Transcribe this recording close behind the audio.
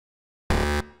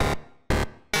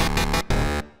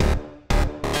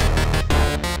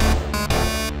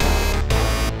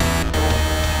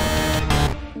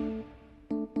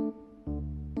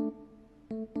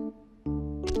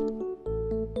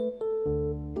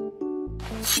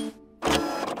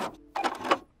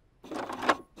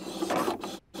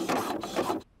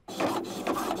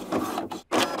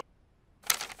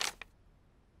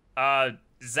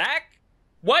Zach?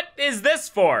 What is this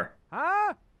for?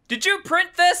 Huh? Did you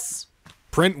print this?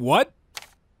 Print what?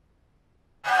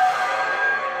 I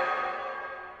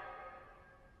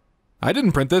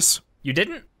didn't print this. You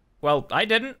didn't? Well, I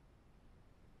didn't.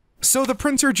 So the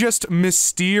printer just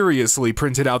mysteriously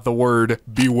printed out the word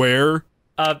beware?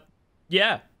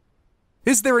 Yeah.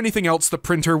 Is there anything else the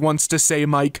printer wants to say,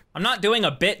 Mike? I'm not doing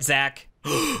a bit, Zach.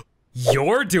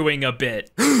 You're doing a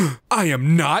bit. I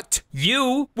am not.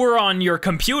 You were on your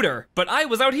computer, but I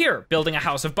was out here building a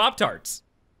house of Pop-Tarts.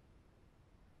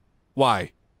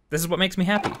 Why? This is what makes me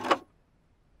happy.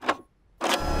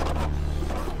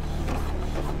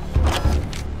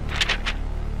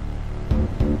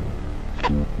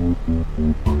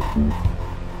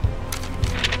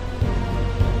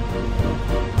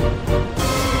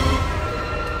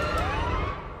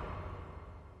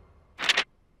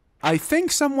 I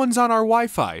think someone's on our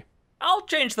Wi-Fi. I'll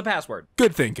change the password.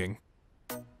 Good thinking.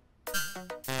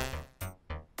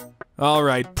 All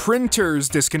right, printer's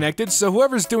disconnected, so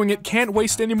whoever's doing it can't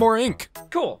waste any more ink.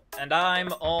 Cool, and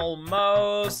I'm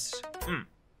almost...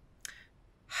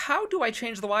 How do I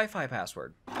change the Wi-Fi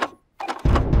password?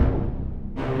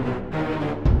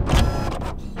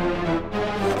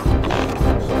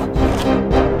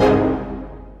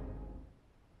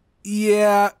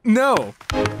 Yeah, no.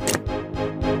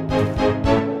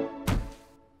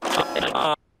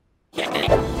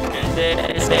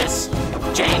 This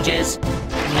changes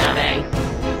nothing.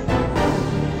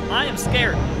 I am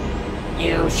scared.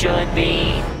 You should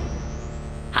be.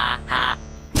 Ha ha.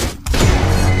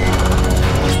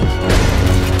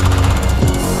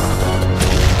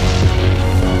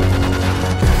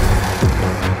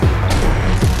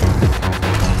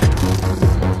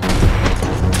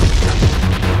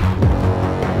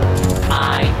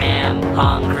 I am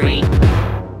hungry.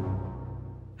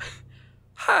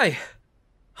 Hi.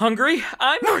 Hungry?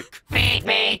 I'm... Feed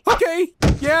me. Okay,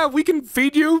 yeah, we can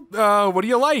feed you. What do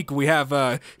you like? We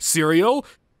have, cereal,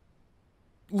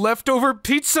 leftover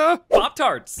pizza.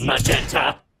 Pop-Tarts.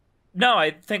 Magenta. No, I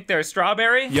think they're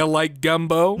strawberry. You like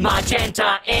gumbo?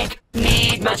 Magenta ink.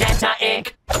 Need magenta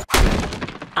ink.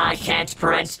 I can't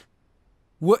print.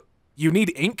 What? You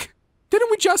need ink? Didn't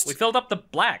we just? We filled up the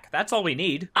black. That's all we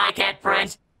need. I can't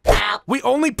print. Help. We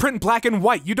only print black and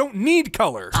white. You don't need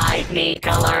color. I need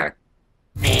color.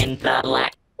 In the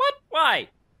black. What? Why?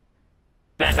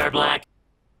 Better black.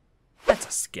 That's a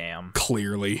scam.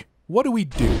 Clearly. What do we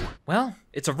do? Well,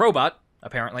 it's a robot,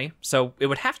 apparently, so it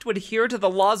would have to adhere to the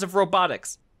laws of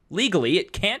robotics. Legally,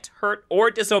 it can't hurt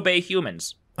or disobey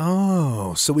humans.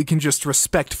 Oh, so we can just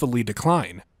respectfully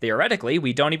decline. Theoretically,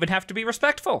 we don't even have to be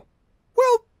respectful.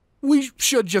 Well, we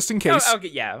should just in case. Oh, okay,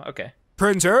 yeah, okay.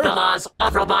 Printer? The laws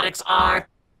of robotics are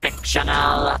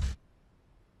fictional.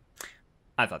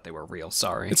 I thought they were real,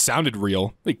 sorry. It sounded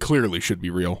real. They clearly should be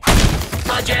real.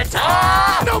 Magenta!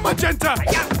 No magenta!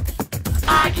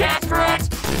 I can't print!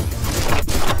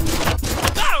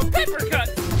 Oh, paper cut!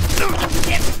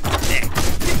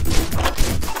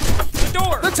 The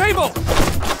door! The table!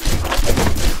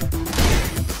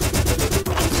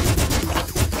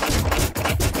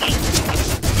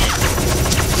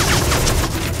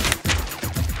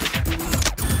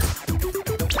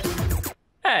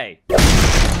 Hey.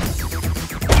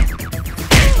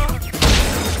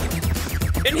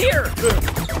 In here!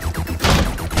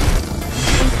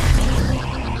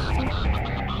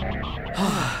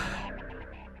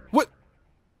 What?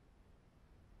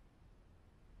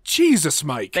 Jesus,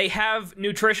 Mike. They have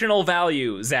nutritional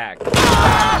value, Zach. Fuck,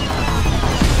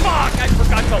 I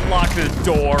forgot to lock the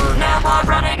door. No more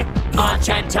running!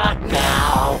 Magenta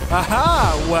now!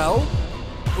 Aha, well,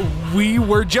 we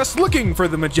were just looking for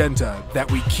the magenta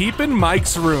that we keep in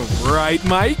Mike's room, right,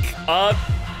 Mike?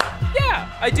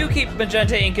 Yeah, I do keep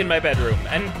magenta ink in my bedroom,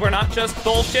 and we're not just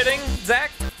bullshitting,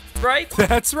 Zach, right?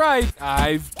 That's right.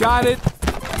 I've got it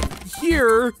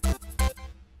here.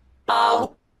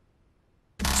 Oh.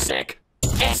 Sick.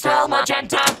 It's still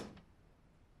magenta!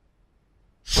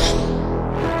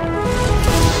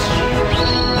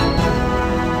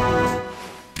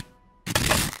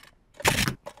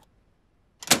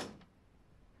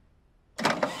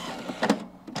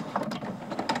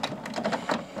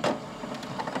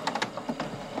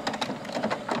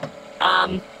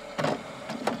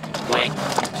 Wait.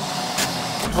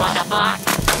 What the fuck?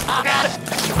 Oh god!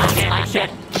 I can't like shit.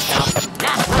 No.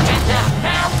 That's magenta!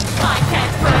 Help! I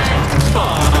can't print!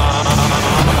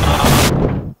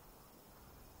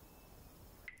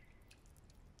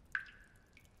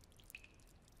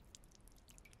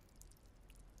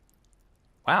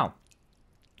 Wow.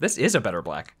 This is a better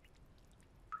black.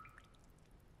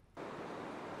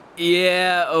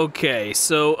 Yeah, okay.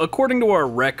 So, according to our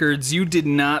records, you did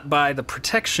not buy the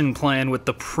protection plan with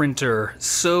the printer,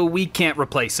 so we can't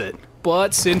replace it.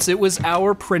 But since it was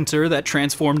our printer that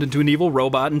transformed into an evil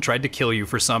robot and tried to kill you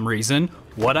for some reason,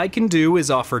 what I can do is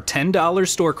offer $10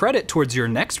 store credit towards your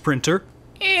next printer,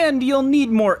 and you'll need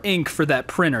more ink for that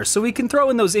printer, so we can throw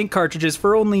in those ink cartridges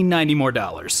for only $90 more.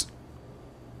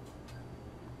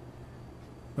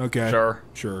 Okay.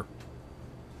 Sure.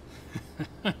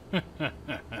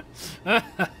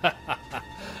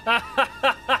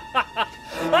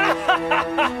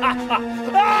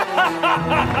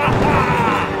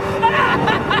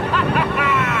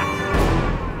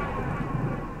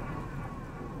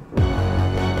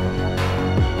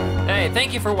 Hey,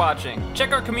 thank you for watching.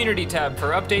 Check our community tab for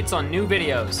updates on new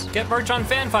videos. Get merch on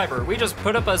Fanfiber, we just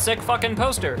put up a sick fucking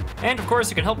poster. And of course,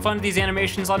 you can help fund these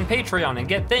animations on Patreon and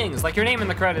get things like your name in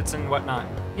the credits and whatnot.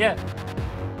 Yeah.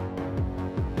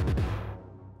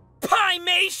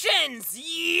 Pimations!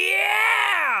 Yeah!